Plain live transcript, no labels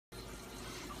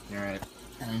Alright,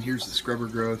 and here's the scrubber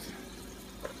growth.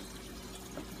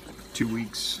 2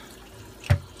 weeks.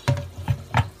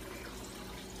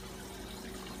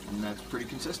 And that's pretty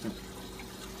consistent.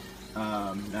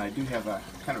 Now I do have a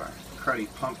kind of a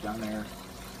cruddy pump down there.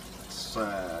 It's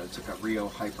like a Rio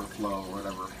Hyperflow or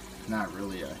whatever. Not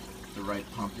really the right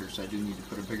pump here, so I do need to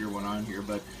put a bigger one on here,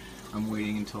 but I'm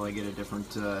waiting until I get a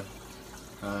different,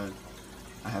 I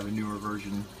have a newer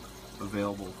version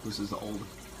available. This is the old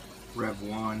Rev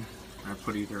 1. I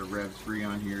put either a Rev 3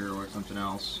 on here or something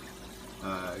else.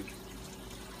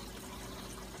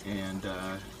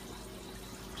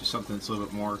 Just something that's a little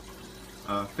bit more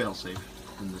fail-safe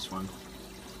than this one.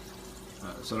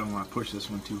 So I don't want to push this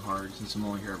one too hard since I'm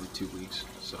only here every 2 weeks.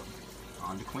 So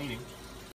on to cleaning.